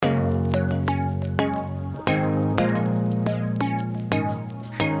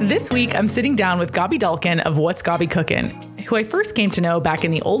This week, I'm sitting down with Gabi Dulkin of What's Gabi Cookin', who I first came to know back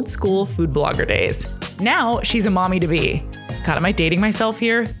in the old school food blogger days. Now, she's a mommy-to-be. God, am I dating myself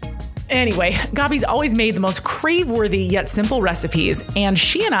here? Anyway, Gabi's always made the most crave-worthy yet simple recipes, and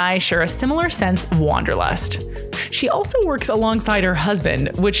she and I share a similar sense of wanderlust. She also works alongside her husband,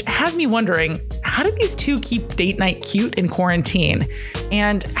 which has me wondering, how do these two keep date night cute in quarantine?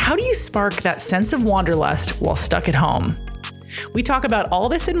 And how do you spark that sense of wanderlust while stuck at home? We talk about all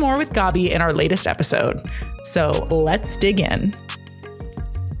this and more with Gabi in our latest episode. So let's dig in.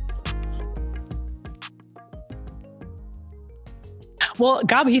 Well,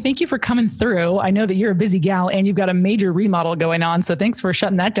 Gabi, thank you for coming through. I know that you're a busy gal and you've got a major remodel going on. So thanks for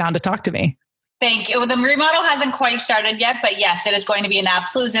shutting that down to talk to me. Thank you. The remodel hasn't quite started yet, but yes, it is going to be an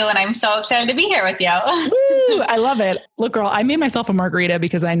absolute zoo. And I'm so excited to be here with you. Woo, I love it. Look, girl, I made myself a margarita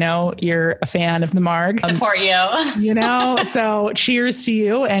because I know you're a fan of the marg. Support you. So cheers to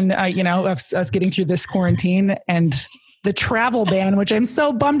you and, us getting through this quarantine and the travel ban, which I'm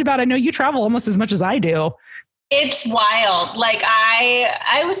so bummed about. I know you travel almost as much as I do. It's wild. Like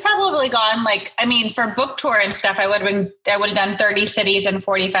I was probably gone. For book tour and stuff, I would have done 30 cities in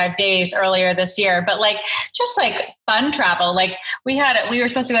 45 days earlier this year. But just fun travel. We were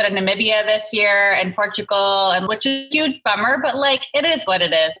supposed to go to Namibia this year and Portugal, and which is a huge bummer, but it is what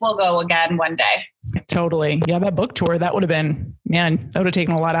it is. We'll go again one day. Totally. Yeah. That book tour, that would have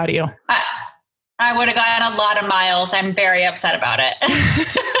taken a lot out of you. I would have gotten a lot of miles. I'm very upset about it.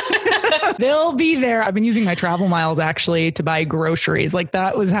 They'll be there. I've been using my travel miles actually to buy groceries.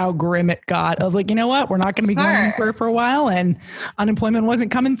 That was how grim it got. I was like, you know what? We're not going to be going anywhere for a while, and unemployment wasn't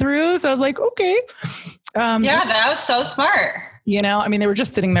coming through. So I was like, okay. That was so smart. They were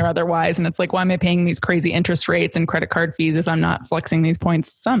just sitting there otherwise. And it's like, why am I paying these crazy interest rates and credit card fees if I'm not flexing these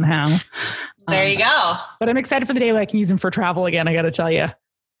points somehow? There you go. But I'm excited for the day when I can use them for travel again. I got to tell you.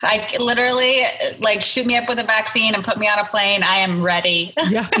 I literally shoot me up with a vaccine and put me on a plane. I am ready.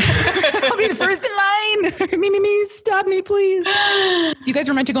 Yeah. I'll be the first in line. Me, stop me, please. So you guys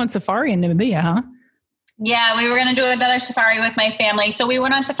were meant to go on safari in Namibia, huh? Yeah, we were going to do another safari with my family. So we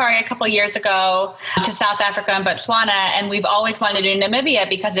went on safari a couple of years ago to South Africa and Botswana, and we've always wanted to do Namibia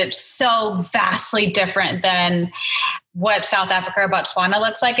because it's so vastly different than what South Africa or Botswana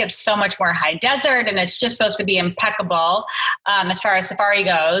looks like. It's so much more high desert, and it's just supposed to be impeccable as far as safari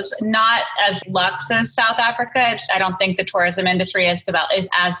goes. Not as luxe as South Africa. I don't think the tourism industry is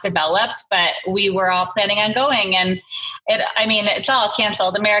as developed, but we were all planning on going, and it's all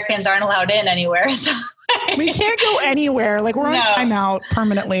canceled. Americans aren't allowed in anywhere. So we can't go anywhere. We're on timeout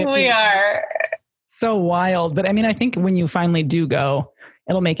permanently. We are. So wild. But I think when you finally do go,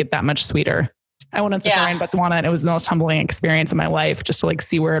 it'll make it that much sweeter. I went on safari in Botswana, and it was the most humbling experience of my life, just to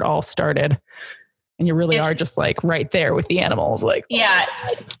see where it all started. And you really are just right there with the animals.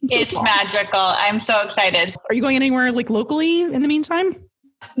 It's magical. I'm so excited. Are you going anywhere locally in the meantime?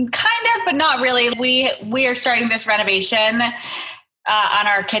 Kind of, but not really. We are starting this renovation on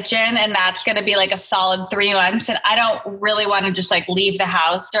our kitchen, and that's going to be a solid 3 months. And I don't really want to just leave the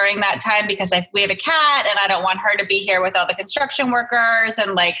house during that time because we have a cat, and I don't want her to be here with all the construction workers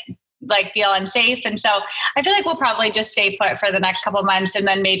and feel unsafe. And so I feel we'll probably just stay put for the next couple of months. And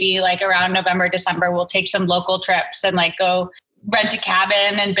then maybe around November, December, we'll take some local trips and go rent a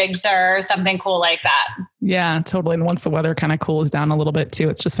cabin in Big Sur or something cool like that. Yeah, totally. And once the weather kind of cools down a little bit too,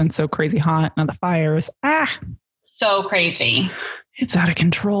 it's just been so crazy hot and the fires. So crazy. It's out of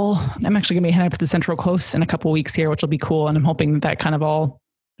control. I'm actually going to be heading up to the Central Coast in a couple of weeks here, which will be cool. And I'm hoping that kind of all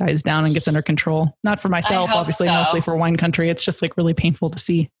dies down and gets under control. Not for myself, obviously, mostly for wine country. It's just really painful to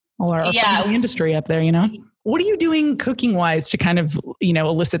see all our friends in the industry up there, What are you doing cooking wise to kind of,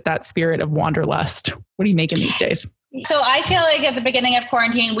 elicit that spirit of wanderlust? What are you making these days? So I feel at the beginning of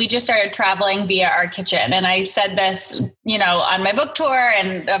quarantine, we just started traveling via our kitchen. And I said this, on my book tour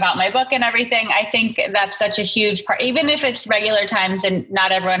and about my book and everything. I think that's such a huge part, even if it's regular times and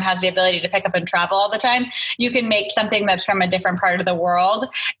not everyone has the ability to pick up and travel all the time, you can make something that's from a different part of the world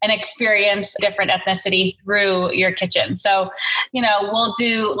and experience different ethnicity through your kitchen. So, we'll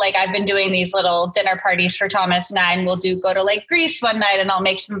do, I've been doing these little dinner parties for Thomas and I, and we'll go to Greece one night and I'll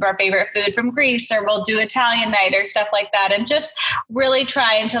make some of our favorite food from Greece, or we'll do Italian night or stuff like that. And just really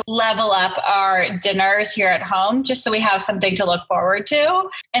trying to level up our dinners here at home, just so we have something to look forward to.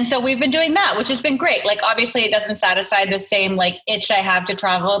 And so we've been doing that, which has been great. Obviously it doesn't satisfy the same itch I have to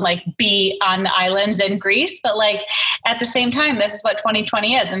travel and be on the islands in Greece, but at the same time, this is what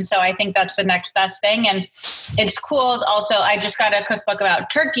 2020 is. And so I think that's the next best thing. And it's cool. Also, I just got a cookbook about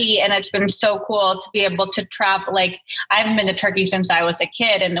Turkey, and it's been so cool to be able to travel. I haven't been to Turkey since I was a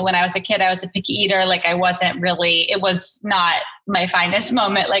kid. And when I was a kid, I was a picky eater. I wasn't really it was not my finest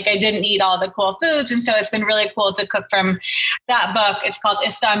moment. Like I didn't eat all the cool foods. And so it's been really cool to cook from that book. It's called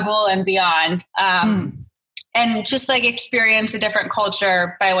Istanbul and Beyond. And just like experience a different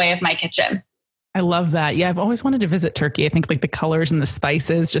culture by way of my kitchen. I love that. Yeah, I've always wanted to visit Turkey. I think like the colors and the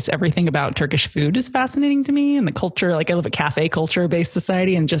spices, just everything about Turkish food is fascinating to me. And the culture, like I live a cafe culture based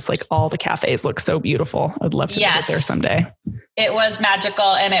society, and just like all the cafes look so beautiful. I'd love to visit there someday. It was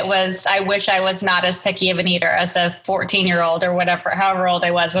magical. And I wish I was not as picky of an eater as a 14-year-old or whatever, however old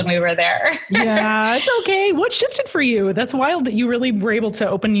I was when we were there. Yeah, it's okay. What shifted for you? That's wild that you really were able to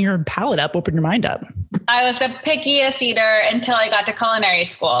open your palate up, open your mind up. I was the pickiest eater until I got to culinary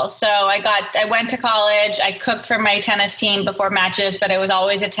school. So I went to college. I cooked for my tennis team before matches, but it was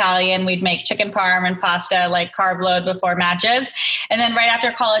always Italian. We'd make chicken parm and pasta, like carb load before matches. And then right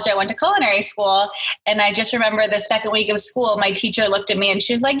after college, I went to culinary school. And I just remember the second week of school, my teacher looked at me and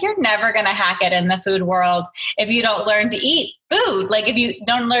she was like, you're never going to hack it in the food world if you don't learn to eat food, like if you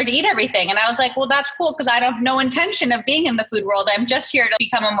don't learn to eat everything. And I was like, well, that's cool, because I have no intention of being in the food world. I'm just here to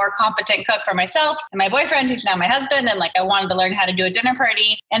become a more competent cook for myself and my boyfriend, who's now my husband. And like, I wanted to learn how to do a dinner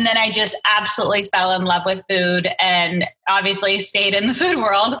party. And then I just absolutely fell in love with food and obviously stayed in the food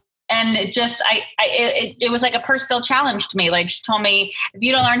world. And it just, it was like a personal challenge to me. Like she told me, if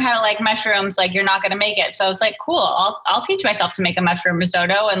you don't learn how to like mushrooms, like you're not going to make it. So I was like, cool, I'll teach myself to make a mushroom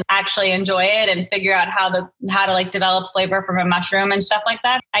risotto and actually enjoy it and figure out how to like develop flavor from a mushroom and stuff like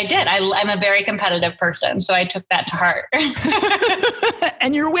that. I did. I'm a very competitive person. So I took that to heart.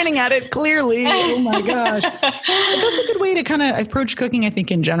 And you're winning at it, clearly. Oh my gosh. But that's a good way to kind of approach cooking, I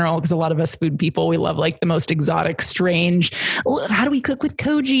think, in general, because a lot of us food people, we love like the most exotic, strange, how do we cook with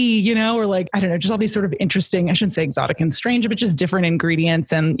koji? You know, or like, I don't know, just all these sort of interesting, I shouldn't say exotic and strange, but just different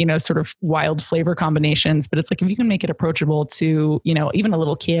ingredients and, you know, sort of wild flavor combinations. But it's like, if you can make it approachable to, you know, even a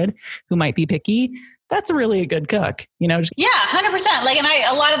little kid who might be picky, that's really a good cook, you know? Yeah, 100%. Like, and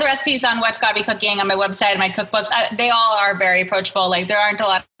a lot of the recipes on What's Gotta Be Cooking on my website and my cookbooks, they all are very approachable. Like there aren't a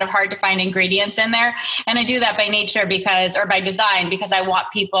lot of hard to find ingredients in there. And I do that by nature or by design, because I want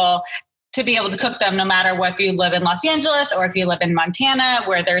people to be able to cook them no matter what, if you live in Los Angeles or if you live in Montana,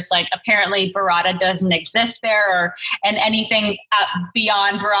 where there's like apparently burrata doesn't exist there, and anything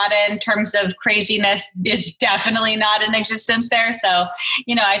beyond burrata in terms of craziness is definitely not in existence there. So,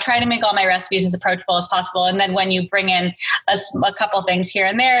 you know, I try to make all my recipes as approachable as possible. And then when you bring in a couple things here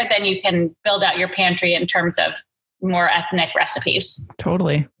and there, then you can build out your pantry in terms of more ethnic recipes.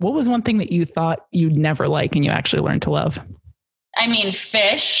 Totally. What was one thing that you thought you'd never like and you actually learned to love? I mean,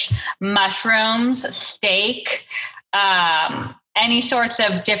 fish, mushrooms, steak, any sorts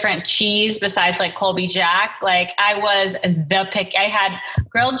of different cheese besides like Colby Jack. Like I was the pick. I had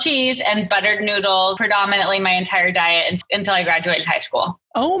grilled cheese and buttered noodles predominantly my entire diet until I graduated high school.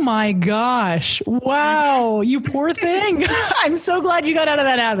 Oh my gosh. Wow. You poor thing. I'm so glad you got out of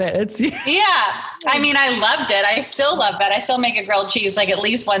that habit. Yeah. I mean, I loved it. I still love that. I still make a grilled cheese like at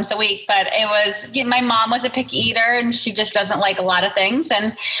least once a week, but it was, my mom was a picky eater and she just doesn't like a lot of things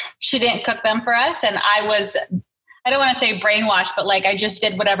and she didn't cook them for us. And I don't want to say brainwashed, but like I just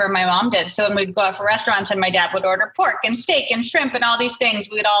did whatever my mom did. So when we'd go out for restaurants and my dad would order pork and steak and shrimp and all these things,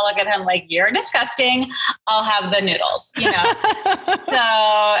 we'd all look at him like, you're disgusting. I'll have the noodles, you know?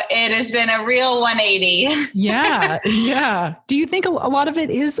 So it has been a real 180. Yeah. Yeah. Do you think a lot of it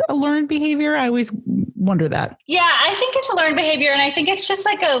is a learned behavior? I always wonder that. Yeah, I think it's a learned behavior. And I think it's just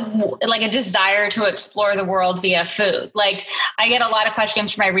like a desire to explore the world via food. Like I get a lot of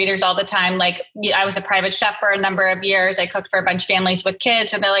questions from my readers all the time. Like I was a private chef for a number of years. I cooked for a bunch of families with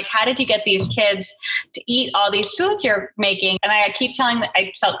kids. And they're like, how did you get these kids to eat all these foods you're making? And I keep telling them,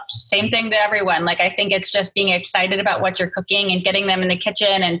 same thing to everyone. Like, I think it's just being excited about what you're cooking and getting them in the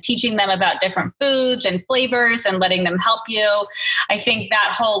kitchen and teaching them about different foods and flavors and letting them help you. I think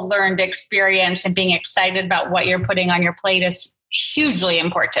that whole learned experience and being excited about what you're putting on your plate is hugely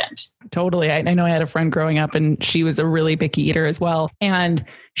important. Totally. I know I had a friend growing up and she was a really picky eater as well. And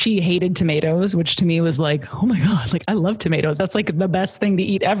she hated tomatoes, which to me was like, oh my God, like I love tomatoes. That's like the best thing to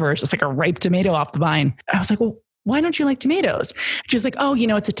eat ever. It's just like a ripe tomato off the vine. I was like, well, why don't you like tomatoes? She's like, oh,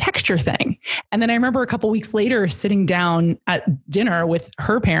 it's a texture thing. And then I remember a couple of weeks later sitting down at dinner with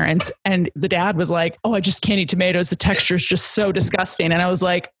her parents and the dad was like, oh, I just can't eat tomatoes. The texture is just so disgusting. And I was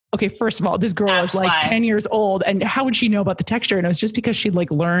like, okay, first of all, this girl is like 10 years old and how would she know about the texture? And it was just because she'd like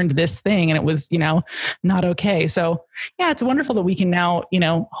learned this thing and it was, not okay. So yeah, it's wonderful that we can now,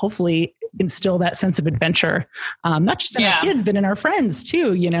 hopefully instill that sense of adventure, not just in our kids, but in our friends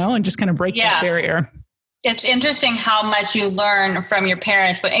too, and just kind of break that barrier. It's interesting how much you learn from your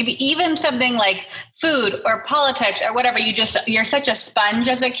parents, but maybe even something like food or politics or whatever, you're such a sponge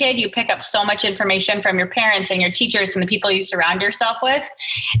as a kid. You pick up so much information from your parents and your teachers and the people you surround yourself with.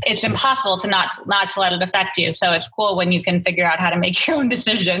 It's impossible to not to let it affect you. So it's cool when you can figure out how to make your own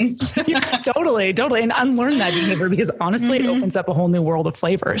decisions. Totally. And unlearn that behavior, because honestly, it opens up a whole new world of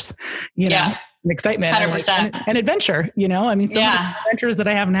flavors, you know? And excitement 100%. and adventure, you know, I mean, some of the adventures that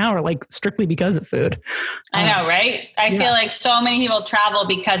I have now are like strictly because of food. I know, right? I feel like so many people travel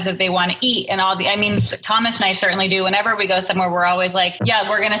because they want to eat and Thomas and I certainly do. Whenever we go somewhere, we're always like, yeah,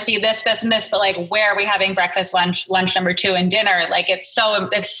 we're going to see this, this, and this, but like, where are we having breakfast, lunch number 2 and dinner? Like, it's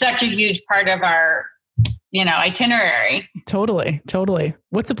such a huge part of our, itinerary. Totally.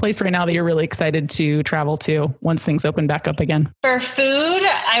 What's a place right now that you're really excited to travel to once things open back up again? For food,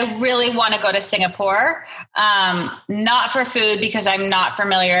 I really want to go to Singapore. Not for food, because I'm not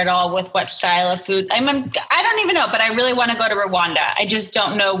familiar at all with what style of food. I don't even know, but I really want to go to Rwanda. I just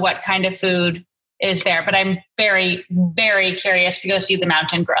don't know what kind of food is there, but I'm very, very curious to go see the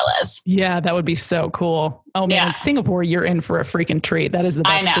mountain gorillas. Yeah, that would be so cool. Oh man, in Singapore, you're in for a freaking treat. That is the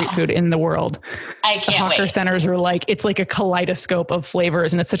best street food in the world. I can't wait. The hawker centers are it's like a kaleidoscope of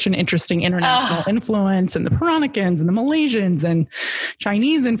flavors, and it's such an interesting international influence, and the Perunicans and the Malaysians and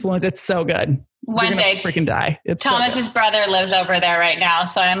Chinese influence. It's so good. One day, freaking die. Thomas's brother lives over there right now.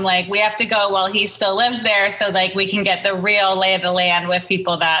 So I'm like, we have to go while he still lives there. So like we can get the real lay of the land with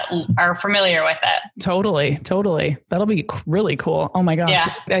people that are familiar with it. Totally. That'll be really cool. Oh my gosh.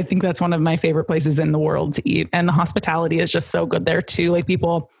 Yeah. I think that's one of my favorite places in the world to eat. And the hospitality is just so good there too. Like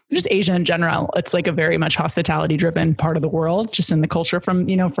people, just Asia in general, it's like a very much hospitality driven part of the world, just in the culture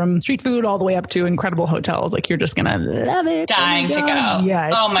from street food all the way up to incredible hotels. Like you're just going to love it. Dying to go.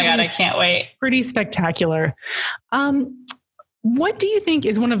 Yeah. Oh my God. I can't wait. Pretty spectacular. What do you think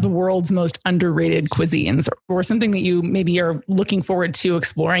is one of the world's most underrated cuisines, or something that you maybe are looking forward to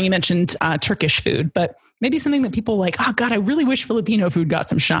exploring? You mentioned Turkish food, but maybe something that people like, oh God, I really wish Filipino food got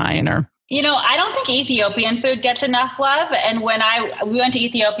some shine, or I don't think Ethiopian food gets enough love. And when we went to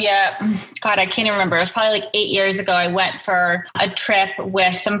Ethiopia, God, I can't even remember. It was probably like 8 years ago. I went for a trip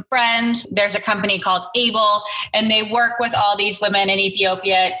with some friends. There's a company called Able, and they work with all these women in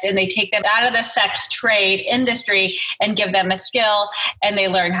Ethiopia, and they take them out of the sex trade industry and give them a skill, and they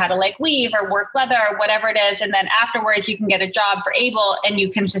learn how to like weave or work leather or whatever it is. And then afterwards you can get a job for Able and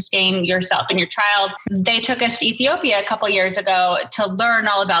you can sustain yourself and your child. They took us to Ethiopia a couple years ago to learn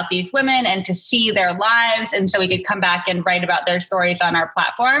all about these women and to see their lives. And so we could come back and write about their stories on our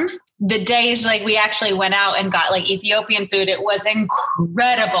platforms. The days we actually went out and got Ethiopian food, it was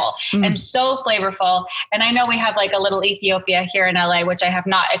incredible and so flavorful. And I know we have a little Ethiopia here in LA, which I have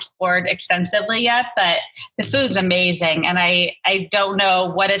not explored extensively yet, but the food's amazing. And I don't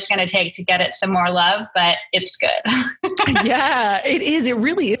know what it's going to take to get it some more love, but it's good. Yeah, it is. It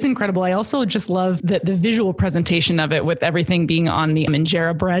really is incredible. I also just love the visual presentation of it, with everything being on the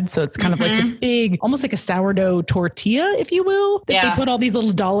injera bread. So it's kind of like this big, almost like a sourdough tortilla, if you will, that they put all these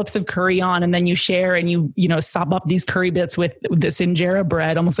little dollops of curry on, and then you share and you sop up these curry bits with this injera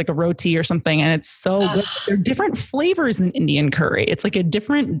bread, almost like a roti or something. And it's so good. They're different flavors than Indian curry. It's like a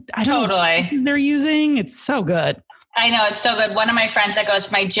different, I don't know what they're using. It's so good. I know, it's so good. One of my friends that goes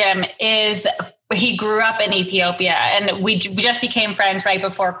to my gym he grew up in Ethiopia, and we just became friends right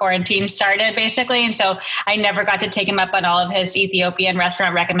before quarantine started, basically. And so I never got to take him up on all of his Ethiopian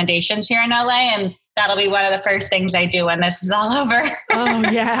restaurant recommendations here in LA. And that'll be one of the first things I do when this is all over. Oh,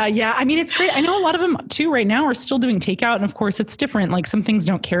 yeah. I mean, it's great. I know a lot of them too right now are still doing takeout. And of course, it's different. Like some things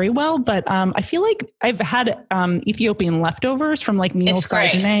don't carry well, but I feel like I've had Ethiopian leftovers from Meals by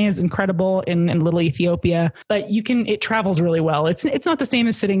Janae is incredible in Little Ethiopia. But it travels really well. It's not the same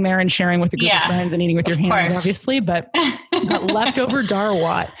as sitting there and sharing with a group of friends and eating with your hands, obviously. But that leftover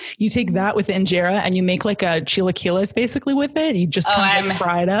darwat, you take that with injera and you make a chilaquiles basically with it. You just kind of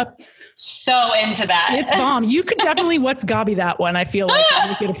fry it up. So into that. It's bomb. You could definitely what's Gabi that one. I feel like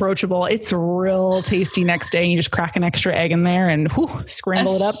make it approachable. It's real tasty next day. And you just crack an extra egg in there and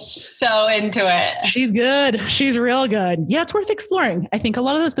scramble it up. So into it. She's good. She's real good. Yeah, it's worth exploring. I think a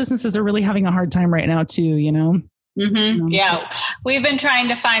lot of those businesses are really having a hard time right now too, Mm-hmm. Yeah. We've been trying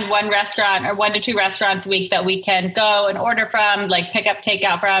to find one restaurant or 1 to 2 restaurants a week that we can go and order from, pick up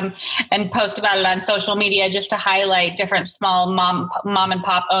takeout from, and post about it on social media just to highlight different small mom and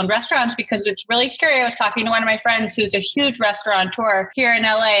pop owned restaurants, because it's really scary. I was talking to one of my friends who's a huge restaurateur here in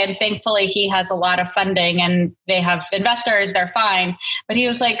LA, and thankfully he has a lot of funding and they have investors, they're fine. But he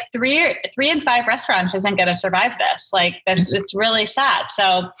was like 3 and 5 restaurants isn't going to survive this. It's really sad.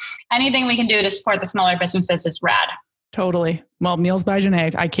 So anything we can do to support the smaller businesses is rad. Totally. Well, Meals by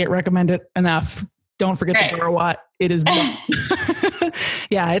Janae, I can't recommend it enough. Don't forget the Borowatt. It is the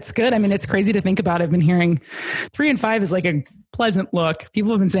yeah, it's good. I mean, it's crazy to think about. I've been hearing 3 and 5 is like a pleasant look. People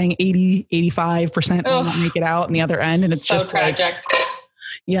have been saying 80, 85% will not make it out in the other end. And it's so just tragic.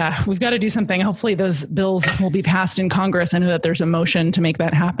 Yeah, we've got to do something. Hopefully those bills will be passed in Congress. I know that there's a motion to make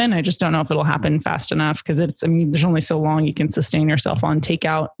that happen. I just don't know if it'll happen fast enough because there's only so long you can sustain yourself on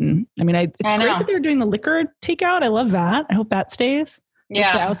takeout. And it's great that they're doing the liquor takeout. I love that. I hope that stays.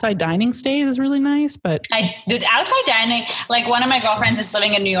 Yeah. The outside dining stays is really nice, but the outside dining, like one of my girlfriends is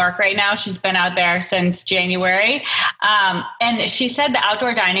living in New York right now. She's been out there since January. And she said the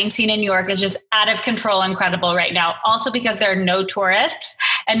outdoor dining scene in New York is just out of control, incredible right now. Also because there are no tourists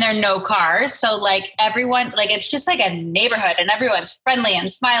and there are no cars. So like everyone, like it's just like a neighborhood and everyone's friendly and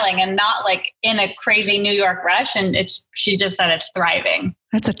smiling and not like in a crazy New York rush. And she just said it's thriving.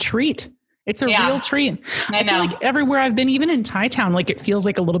 That's a treat. It's a real treat. I feel like everywhere I've been, even in Thai town, like it feels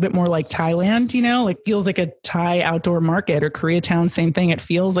like a little bit more like Thailand, like feels like a Thai outdoor market, or Koreatown, same thing. It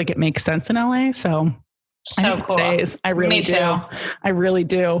feels like it makes sense in LA. So I hope cool. It stays. I really do. I really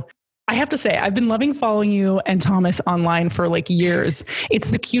do. I have to say, I've been loving following you and Thomas online for like years. It's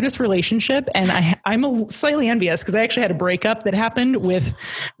the cutest relationship. And I'm slightly envious because I actually had a breakup that happened with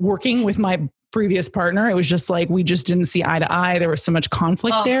working with my previous partner. It was just like, we just didn't see eye to eye. There was so much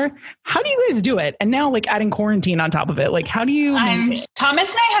conflict there. How do you guys do it? And now like adding quarantine on top of it, like how do you?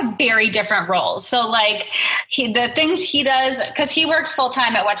 Thomas and I have very different roles. So like the things he does, cause he works full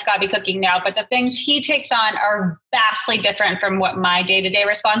time at What's Gabi Cooking now, but the things he takes on are vastly different from what my day-to-day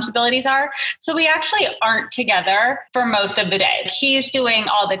responsibilities are. So we actually aren't together for most of the day. He's doing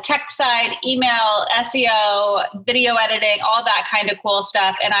all the tech side, email, SEO, video editing, all that kind of cool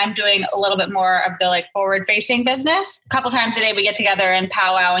stuff. And I'm doing a little bit more of the like forward facing business. A couple times a day, we get together and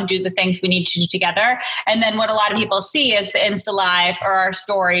powwow and do the things we need to do together. And then what a lot of people see is the Insta Live or our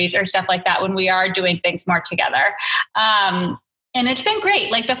stories or stuff like that when we are doing things more together. And it's been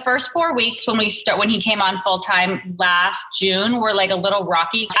great. Like the first 4 weeks when he came on full time last June were like a little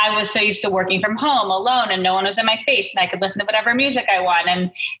rocky. I was so used to working from home alone and no one was in my space and I could listen to whatever music I want.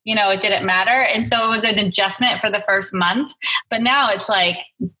 And, it didn't matter. And so it was an adjustment for the first month, but now it's like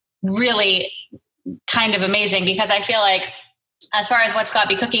really kind of amazing because I feel like as far as What's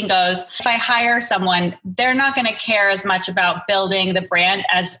Gabi Cooking goes, if I hire someone, they're not going to care as much about building the brand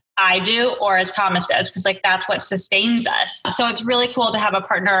as I do or as Thomas does, because like that's what sustains us. So it's really cool to have a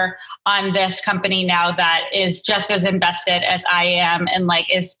partner on this company now that is just as invested as I am and like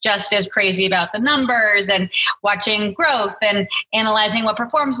is just as crazy about the numbers and watching growth and analyzing what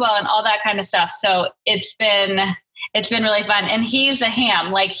performs well and all that kind of stuff. So it's been really fun. And he's a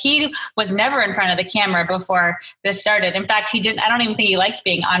ham. Like he was never in front of the camera before this started. In fact, I don't even think he liked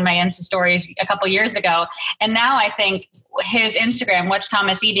being on my Insta stories a couple years ago. And now I think his Instagram, What's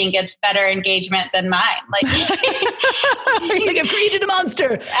Thomas Eating, gets better engagement than mine. Like, I've created a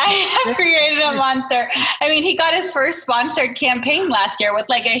monster. I have created a monster. I mean, he got his first sponsored campaign last year with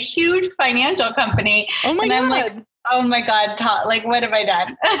like a huge financial company. Oh my God. I'm like, oh my God, like, what have I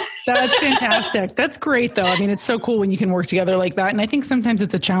done? That's fantastic. That's great though. I mean, it's so cool when you can work together like that. And I think sometimes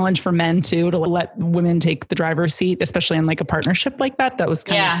it's a challenge for men too, to let women take the driver's seat, especially in like a partnership like that. That was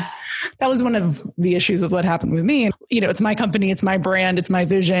that was one of the issues with what happened with me. It's my company, it's my brand, it's my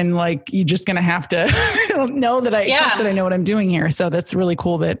vision. Like you're just going to have to know that trust that I know what I'm doing here. So that's really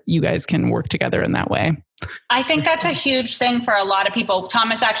cool that you guys can work together in that way. I think that's a huge thing for a lot of people.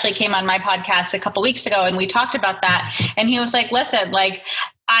 Thomas actually came on my podcast a couple weeks ago and we talked about that. And he was like, listen, like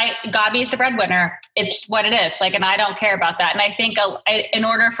Gabi is the breadwinner. It's what it is. Like, and I don't care about that. And I think in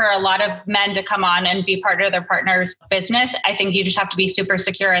order for a lot of men to come on and be part of their partner's business, I think you just have to be super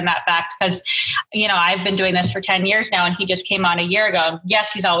secure in that fact. Because, I've been doing this for 10 years now and he just came on a year ago.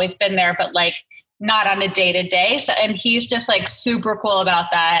 Yes, he's always been there, but like not on a day to day. So, and he's just like super cool about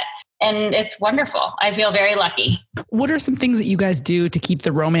that. And it's wonderful. I feel very lucky. What are some things that you guys do to keep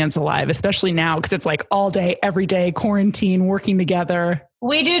the romance alive, especially now? Because it's like all day, every day, quarantine, working together.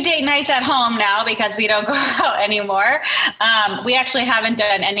 We do date nights at home now because we don't go out anymore. We actually haven't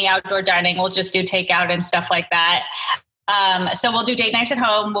done any outdoor dining. We'll just do takeout and stuff like that. So we'll do date nights at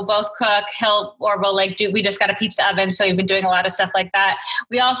home. We'll both cook. We just got a pizza oven. So we've been doing a lot of stuff like that.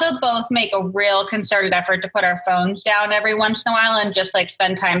 We also both make a real concerted effort to put our phones down every once in a while and just like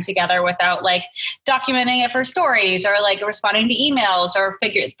spend time together without like documenting it for stories or like responding to emails or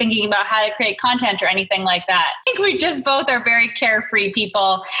thinking about how to create content or anything like that. I think we just both are very carefree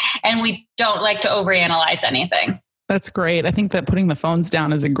people and we don't like to overanalyze anything. That's great. I think that putting the phones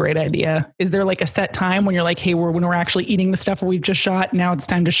down is a great idea. Is there like a set time when you're like, hey, when we're actually eating the stuff we've just shot, now it's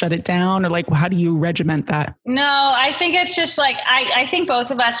time to shut it down? Or like, how do you regiment that? No, I think it's just like, I think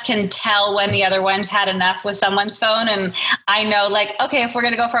both of us can tell when the other one's had enough with someone's phone. And I know like, okay, if we're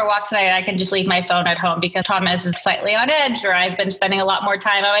going to go for a walk tonight, I can just leave my phone at home because Thomas is slightly on edge, or I've been spending a lot more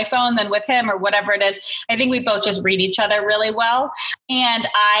time on my phone than with him, or whatever it is. I think we both just read each other really well. And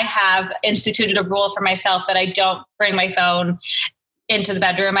I have instituted a rule for myself that I don't bring my phone into the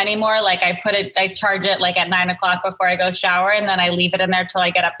bedroom anymore. Like I charge it like at 9:00 before I go shower, and then I leave it in there till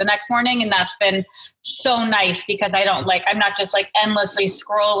I get up the next morning. And that's been so nice because I'm not just like endlessly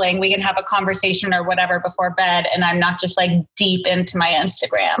scrolling. We can have a conversation or whatever before bed, and I'm not just like deep into my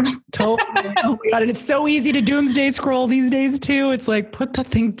Instagram. Totally. Oh my God. And it's so easy to doomsday scroll these days too. It's like, put the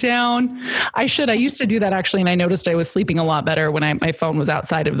thing down. I used to do that actually. And I noticed I was sleeping a lot better when my phone was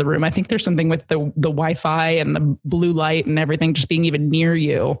outside of the room. I think there's something with the Wi-Fi and the blue light and everything just being even near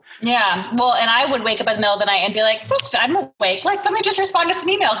you. Yeah. Well, and I would wake up in the middle of the night and be like, I'm awake. Like, let me just respond to some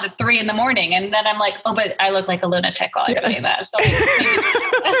emails at 3 a.m. And then I'm like, oh, but I look like a lunatic while I'm doing that. So maybe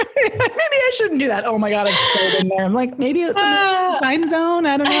I shouldn't do that. Oh my God. I've stayed in there. I'm like, maybe it's a time zone.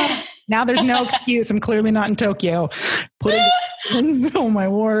 I don't know. Now there's no excuse. I'm clearly not in Tokyo. Oh my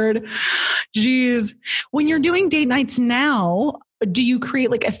word. Jeez. When you're doing date nights now, do you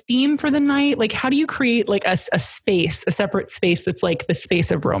create like a theme for the night? Like, how do you create like a space, a separate space that's like the space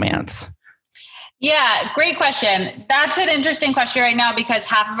of romance? Yeah, great question. That's an interesting question right now because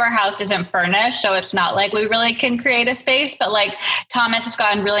half of our house isn't furnished. So it's not like we really can create a space, but like Thomas has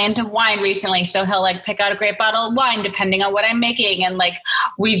gotten really into wine recently. So he'll like pick out a great bottle of wine depending on what I'm making. And like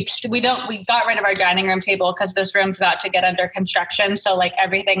we got rid of our dining room table because this room's about to get under construction. So like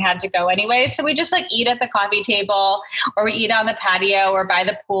everything had to go anyway. So we just like eat at the coffee table, or we eat on the patio or by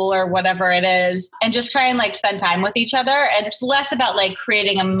the pool or whatever it is, and just try and like spend time with each other. And it's less about like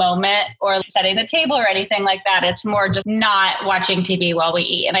creating a moment or setting the table or anything like that. It's more just not watching TV while we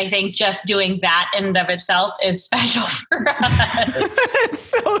eat. And I think just doing that in and of itself is special for us. It's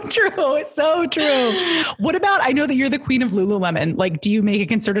so true. It's so true. What about, I know that you're the queen of Lululemon. Like, do you make a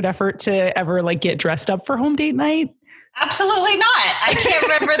concerted effort to ever like get dressed up for home date night? Absolutely not. I can't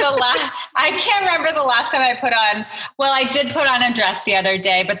remember the last time I put on, well, I did put on a dress the other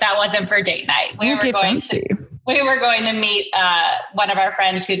day, but that wasn't for date night. We were going to meet one of our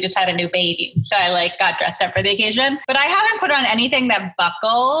friends who just had a new baby. So I like got dressed up for the occasion, but I haven't put on anything that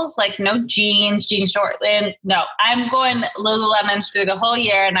buckles, like no jeans short. No, I'm going Lululemons through the whole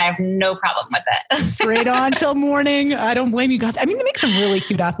year and I have no problem with it. Straight on till morning. I don't blame you. I mean, they make some really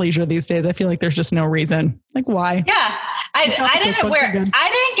cute athleisure these days. I feel like there's just no reason. Like why? Yeah. I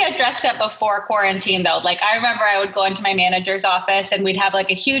didn't get dressed up before quarantine though. Like I remember I would go into my manager's office and we'd have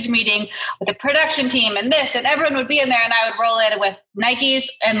like a huge meeting with the production team and this, and everyone would be in there and I would roll in with Nikes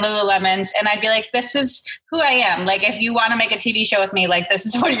and Lululemons. And I'd be like, this is who I am. Like, if you want to make a TV show with me, like, this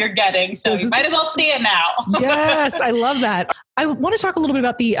is what you're getting. So you might as well see it now. Yes. I love that. I want to talk a little bit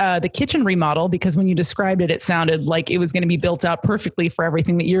about the kitchen remodel, because when you described it, it sounded like it was going to be built out perfectly for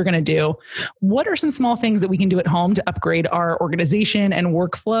everything that you're going to do. What are some small things that we can do at home to upgrade our organization and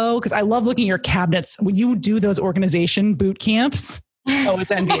workflow? Because I love looking at your cabinets. When you do those organization boot camps, oh,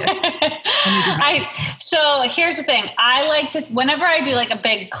 it's envious. So here's the thing. I like to, whenever I do like a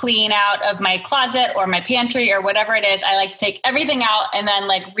big clean out of my closet or my pantry or whatever it is, I like to take everything out and then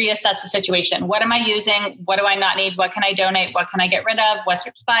like reassess the situation. What am I using? What do I not need? What can I donate? What can I get rid of? What's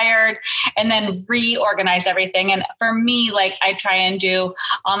expired? And then reorganize everything. And for me, like I try and do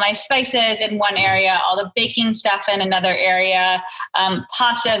all my spices in one area, all the baking stuff in another area,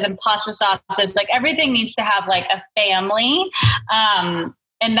 pastas and pasta sauces, like everything needs to have like a family.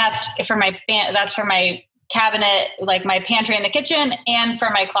 And that's for my cabinet, like my pantry in the kitchen, and for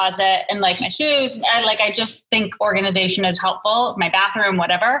my closet and like my shoes. I just think organization is helpful, my bathroom,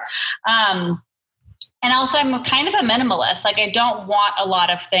 whatever. And also I'm kind of a minimalist. Like I don't want a lot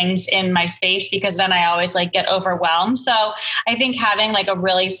of things in my space because then I always like get overwhelmed. So I think having like a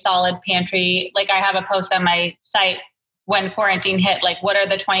really solid pantry, like I have a post on my site when quarantine hit, like what are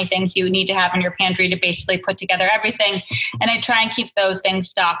the 20 things you need to have in your pantry to basically put together everything. And I try and keep those things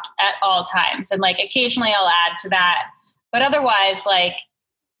stocked at all times. And like occasionally I'll add to that, but otherwise, like,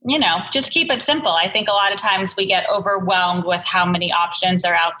 you know, just keep it simple. I think a lot of times we get overwhelmed with how many options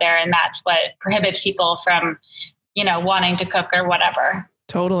are out there. And that's what prohibits people from, you know, wanting to cook or whatever.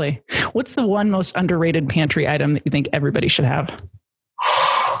 Totally. What's the one most underrated pantry item that you think everybody should have?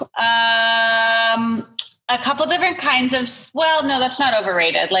 A couple different kinds of, well, no, that's not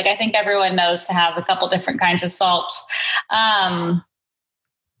overrated. Like I think everyone knows to have a couple different kinds of salts.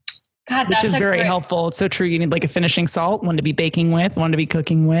 God, which is very helpful. It's so true. You need like a finishing salt, one to be baking with, one to be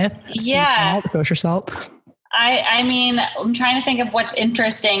cooking with. Yeah. Salt, kosher salt. I mean, I'm trying to think of what's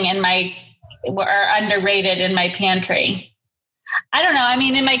interesting or underrated in my pantry. I don't know. I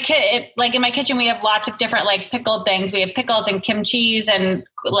mean, in my kitchen, we have lots of different like pickled things. We have pickles and kimchi and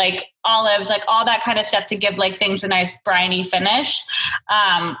like olives, like all that kind of stuff to give like things a nice briny finish.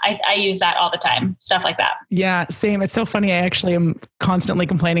 I use that all the time, stuff like that. Yeah, same. It's so funny. I actually am constantly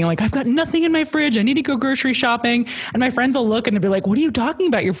complaining, like, I've got nothing in my fridge. I need to go grocery shopping. And my friends will look and they'll be like, what are you talking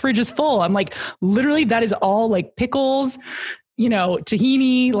about? Your fridge is full. I'm like, literally, that is all like pickles,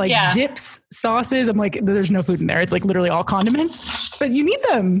 tahini, like dips, sauces. I'm like, there's no food in there. It's like literally all condiments, but you need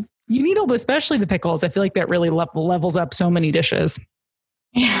them. You need all, especially the pickles. I feel like that really levels up so many dishes.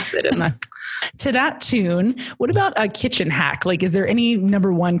 Yeah. To that tune, what about a kitchen hack? Like, is there any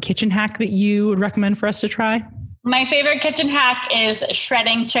number one kitchen hack that you would recommend for us to try? My favorite kitchen hack is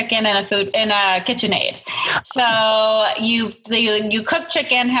shredding chicken in a KitchenAid. So you cook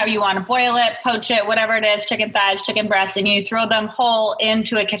chicken how you want to boil it, poach it, whatever it is, chicken thighs, chicken breasts, and you throw them whole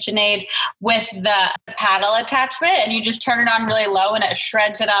into a KitchenAid with the paddle attachment, and you just turn it on really low and it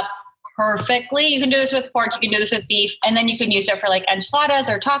shreds it up perfectly. You can do this with pork, you can do this with beef, and then you can use it for like enchiladas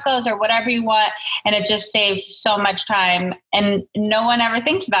or tacos or whatever you want. And it just saves so much time and no one ever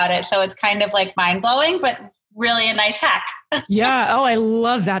thinks about it. So it's kind of like mind blowing, but really a nice hack. Yeah. Oh, I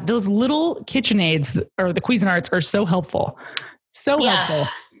love that. Those little KitchenAids or the Cuisinarts are so helpful. So helpful.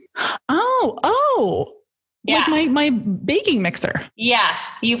 Oh. Yeah. Like my baking mixer. Yeah.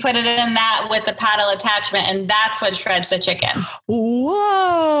 You put it in that with the paddle attachment and that's what shreds the chicken.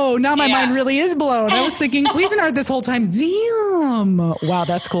 Whoa. Now my mind really is blown. I was thinking Cuisinart this whole time. Damn. Wow.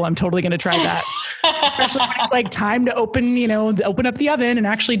 That's cool. I'm totally going to try that. Especially when it's like time to open up the oven and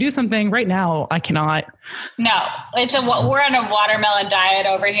actually do something. Right now, I cannot. No, we're on a watermelon diet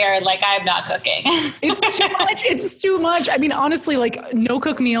over here. Like I'm not cooking. It's too much. It's too much. I mean, honestly, like no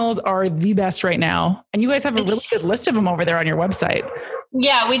cook meals are the best right now. And you guys have a really good list of them over there on your website.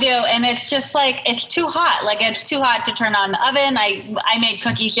 Yeah, we do. And it's just like, it's too hot. Like it's too hot to turn on the oven. I made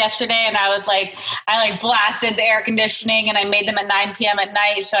cookies yesterday and I blasted the air conditioning and I made them at 9 p.m. at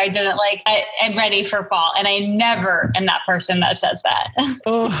night. So I didn't I'm ready for fall. And I never am that person that says that.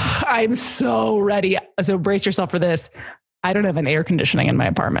 Oh, I'm so ready. So brace yourself for this. I don't have an air conditioning in my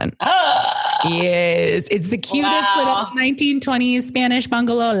apartment. Yes. It's the cutest little 1920s Spanish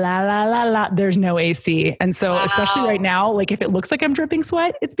bungalow. La, la, la, la. There's no AC. And so especially right now, like if it looks like I'm dripping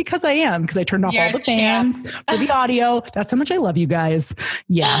sweat, it's because I am, because I turned off all the fans for the audio. That's how much I love you guys.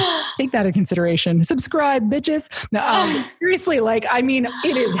 Yeah. Take that into consideration. Subscribe, bitches. No, seriously,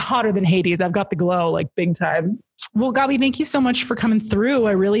 it is hotter than Hades. I've got the glow like big time. Well, Gabi, thank you so much for coming through.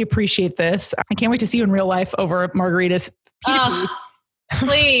 I really appreciate this. I can't wait to see you in real life over Margarita's.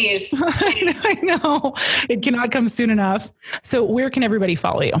 Please. I know. It cannot come soon enough. So where can everybody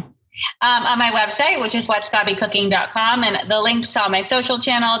follow you? On my website, which is what'sgabicooking.com. And the links to all my social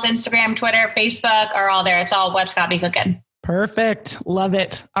channels, Instagram, Twitter, Facebook are all there. It's all What's Gabi Cooking. Perfect. Love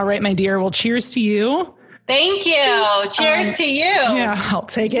it. All right, my dear. Well, cheers to you. Thank you. Cheers to you. Yeah, I'll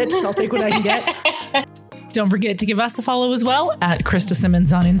take it. I'll take what I can get. Don't forget to give us a follow as well at Krista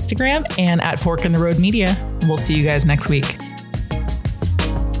Simmons on Instagram and at Fork in the Road Media. We'll see you guys next week.